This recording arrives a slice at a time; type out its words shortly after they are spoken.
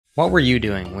What were you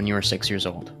doing when you were 6 years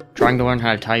old? Trying to learn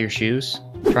how to tie your shoes?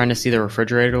 Trying to see the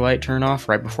refrigerator light turn off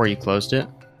right before you closed it?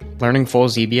 Learning full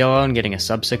ZBLL and getting a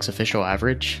sub-6 official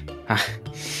average?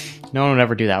 No one would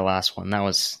ever do that last one. That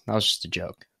was just a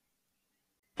joke.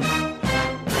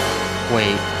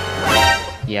 Wait.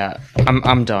 Yeah,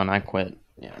 I'm done. I quit.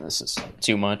 Yeah, this is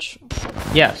too much.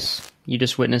 Yes, you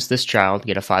just witnessed this child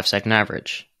get a 5-second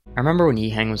average. I remember when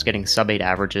Yiheng was getting sub-8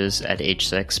 averages at age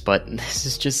 6, but this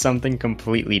is just something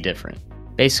completely different.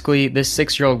 Basically, this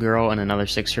 6-year-old girl and another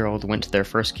 6-year-old went to their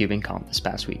first cubing comp this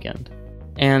past weekend.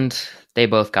 And they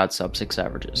both got sub-6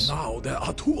 averages. Now there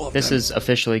are two of This them. is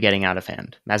officially getting out of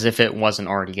hand, as if it wasn't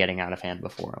already getting out of hand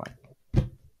before. Like,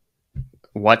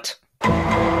 what?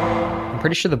 I'm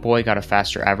pretty sure the boy got a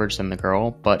faster average than the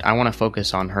girl, but I want to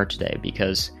focus on her today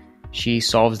because she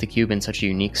solves the cube in such a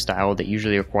unique style that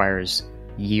usually requires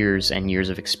years and years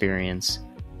of experience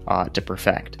to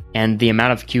perfect. And the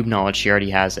amount of cube knowledge she already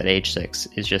has at age 6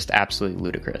 is just absolutely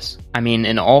ludicrous. I mean,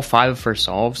 in all 5 of her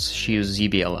solves, she used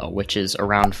ZBLL, which is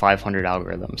around 500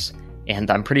 algorithms. And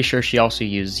I'm pretty sure she also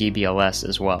used ZBLS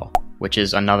as well, which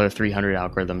is another 300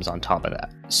 algorithms on top of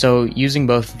that. So using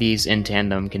both of these in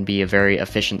tandem can be a very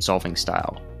efficient solving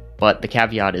style. But the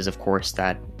caveat is, of course,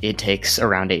 that it takes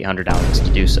around 800 hours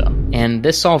to do so. And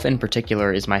this solve in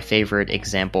particular is my favorite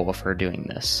example of her doing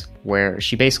this, where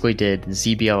she basically did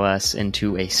ZBLS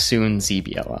into a soon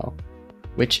ZBLL,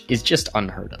 which is just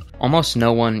unheard of. Almost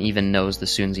no one even knows the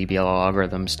soon ZBLL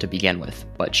algorithms to begin with,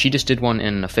 but she just did one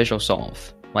in an official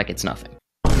solve, like it's nothing.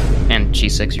 And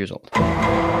she's 6 years old.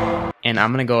 And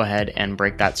I'm gonna go ahead and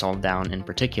break that solve down in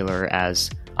particular, as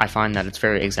I find that it's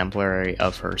very exemplary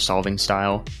of her solving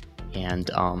style,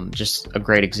 and just a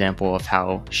great example of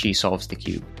how she solves the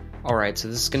cube. Alright, so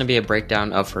this is going to be a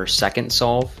breakdown of her second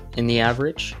solve in the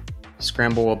average.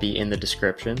 Scramble will be in the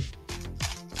description.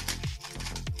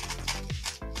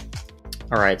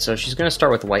 Alright, so she's going to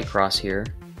start with white cross here,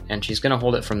 and she's going to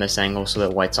hold it from this angle so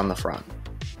that white's on the front.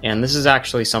 And this is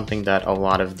actually something that a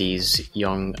lot of these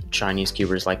young Chinese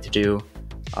cubers like to do,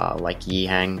 like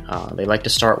Yiheng. They like to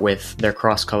start with their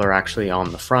cross color actually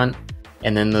on the front,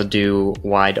 and then they'll do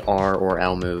wide R or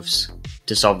L moves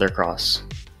to solve their cross.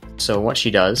 So what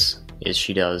she does is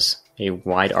she does a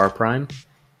wide R prime,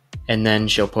 and then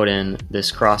she'll put in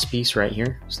this cross piece right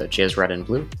here so that she has red and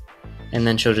blue, and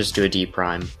then she'll just do a D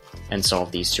prime and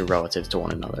solve these two relative to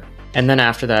one another. And then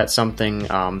after that, something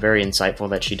very insightful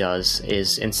that she does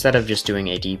is, instead of just doing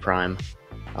a D prime,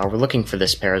 we're looking for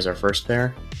this pair as our first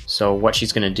pair. So what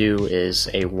she's going to do is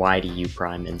a wide U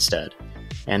prime instead.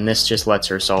 And this just lets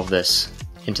her solve this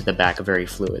into the back very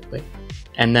fluidly.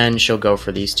 And then she'll go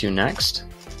for these two next.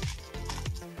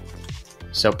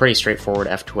 So pretty straightforward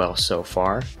F2L so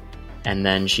far. And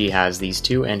then she has these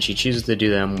two, and she chooses to do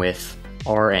them with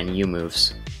R and U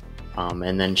moves.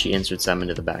 And then she inserts them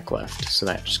into the back left. So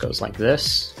that just goes like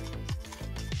this.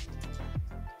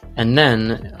 And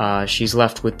then she's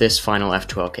left with this final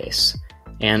F2L case.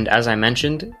 And as I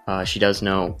mentioned, she does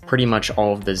know pretty much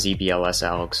all of the ZBLS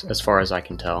algs, as far as I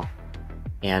can tell.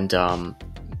 And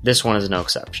this one is no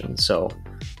exception. So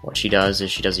what she does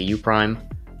is she does a U prime,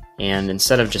 and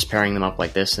instead of just pairing them up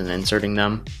like this and inserting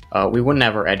them, we wouldn't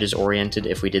have our edges oriented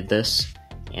if we did this,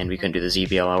 and we couldn't do the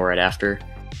ZBLL right after.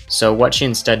 So what she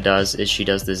instead does is she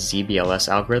does this ZBLS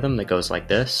algorithm that goes like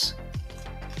this.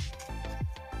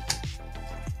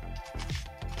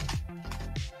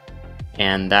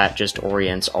 And that just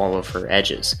orients all of her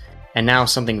edges. And now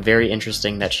something very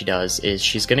interesting that she does is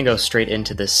she's going to go straight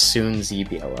into this soon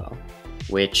ZBLL,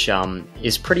 which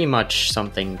is pretty much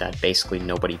something that basically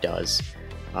nobody does.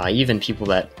 Even people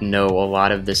that know a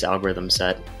lot of this algorithm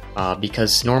set,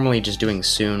 because normally just doing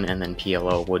soon and then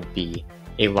PLO would be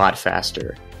a lot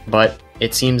faster. But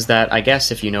it seems that, I guess,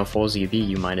 if you know full ZB,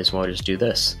 you might as well just do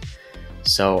this.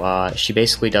 So she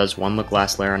basically does one look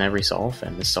last layer on every solve,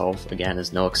 and this solve, again,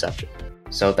 is no exception.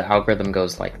 So the algorithm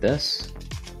goes like this.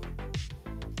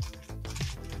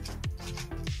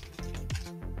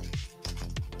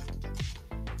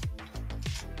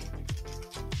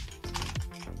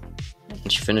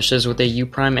 And she finishes with a U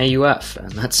prime AUF,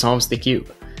 and that solves the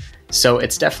cube. So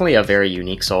it's definitely a very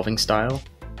unique solving style,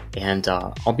 and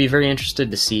I'll be very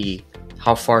interested to see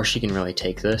how far she can really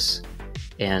take this,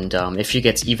 and if she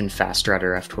gets even faster at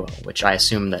her F2L, which I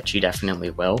assume that she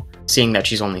definitely will, seeing that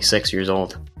she's only 6 years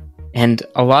old. And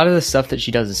a lot of the stuff that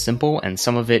she does is simple, and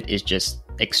some of it is just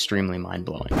extremely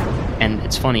mind-blowing. And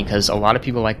it's funny, because a lot of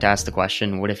people like to ask the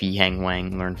question, what if Yiheng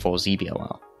Wang learned full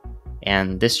ZBLL?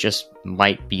 And this just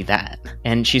might be that.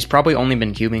 And she's probably only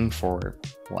been cubing for,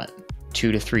 what,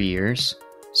 2 to 3 years?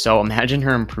 So imagine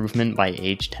her improvement by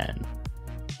age 10.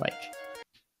 Like,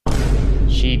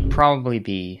 she'd probably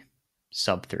be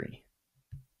sub 3.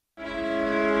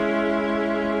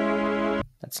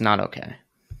 That's not okay.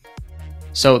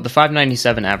 So the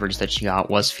 597 average that she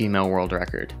got was female world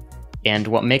record, and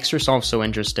what makes her solve so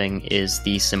interesting is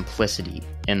the simplicity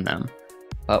in them.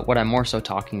 But what I'm more so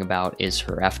talking about is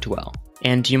her F2L.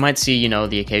 And you might see,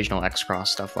 the occasional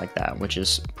X-cross stuff like that, which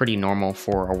is pretty normal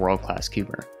for a world-class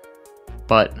cuber.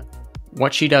 But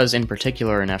what she does in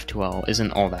particular in F2L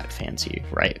isn't all that fancy,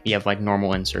 right? You have like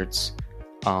normal inserts,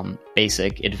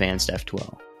 basic, advanced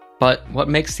F2L. But what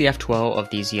makes the F2L of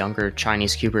these younger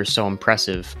Chinese cubers so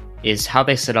impressive is how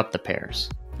they set up the pairs.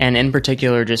 And in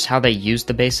particular, just how they use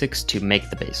the basics to make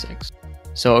the basics.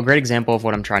 So a great example of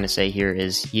what I'm trying to say here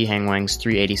is Yiheng Wang's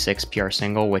 386 PR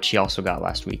single, which he also got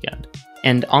last weekend.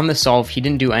 And on the solve, he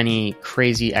didn't do any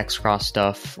crazy X-cross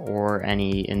stuff or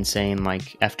any insane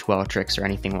like F2L tricks or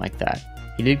anything like that.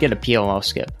 He did get a PLL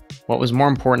skip. What was more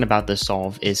important about this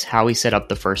solve is how he set up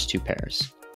the first 2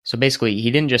 pairs. So basically,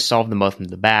 he didn't just solve them both into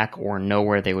the back or know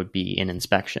where they would be in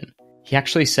inspection. He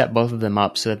actually set both of them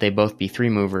up so that they both be 3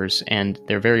 movers, and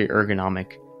they're very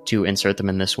ergonomic to insert them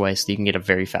in this way so you can get a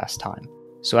very fast time.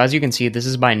 So as you can see, this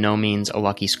is by no means a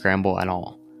lucky scramble at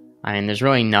all. I mean, there's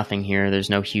really nothing here, there's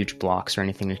no huge blocks or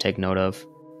anything to take note of.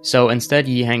 So instead,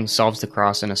 Yiheng solves the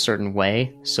cross in a certain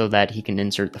way so that he can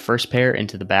insert the first pair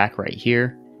into the back right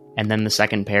here, and then the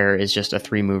second pair is just a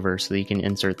 3 mover so that you can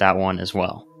insert that one as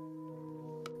well.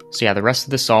 So yeah, the rest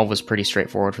of the solve was pretty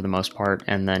straightforward for the most part,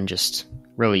 and then just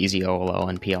really easy OLO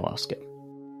and PLL skip.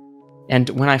 And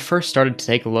when I first started to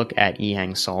take a look at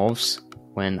Yiheng solves,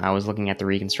 when I was looking at the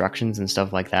reconstructions and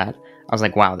stuff like that, I was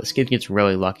like, wow, this kid gets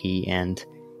really lucky and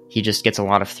he just gets a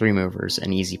lot of 3 movers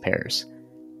and easy pairs.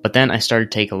 But then I started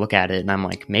to take a look at it and I'm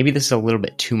like, maybe this is a little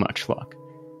bit too much luck.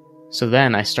 So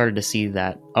then I started to see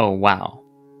that, oh wow,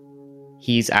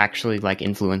 he's actually like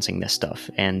influencing this stuff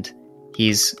and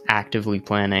he's actively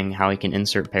planning how he can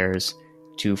insert pairs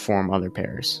to form other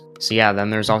pairs. So yeah, then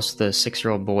there's also the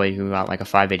 6-year-old boy who got like a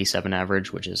 587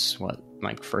 average, which is what,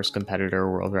 like first competitor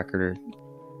world record or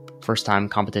first time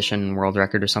competition world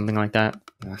record or something like that.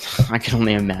 I can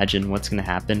only imagine what's going to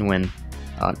happen when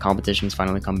competitions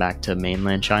finally come back to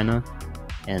mainland China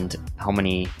and how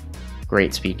many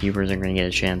great speed cubers are going to get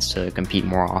a chance to compete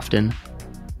more often.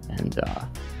 And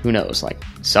who knows, like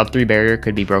sub 3 barrier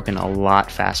could be broken a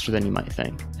lot faster than you might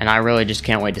think. And I really just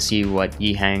can't wait to see what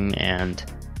Yiheng and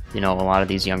a lot of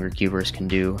these younger cubers can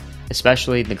do,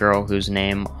 especially the girl whose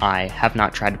name I have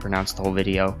not tried to pronounce the whole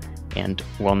video and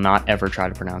will not ever try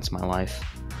to pronounce in my life.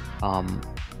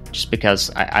 Just because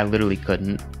I literally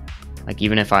couldn't. Like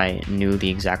even if I knew the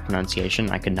exact pronunciation,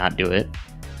 I could not do it.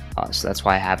 So that's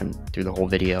why I haven't through the whole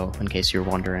video, in case you're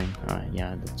wondering.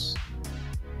 Yeah,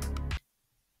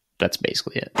 that's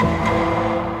basically it.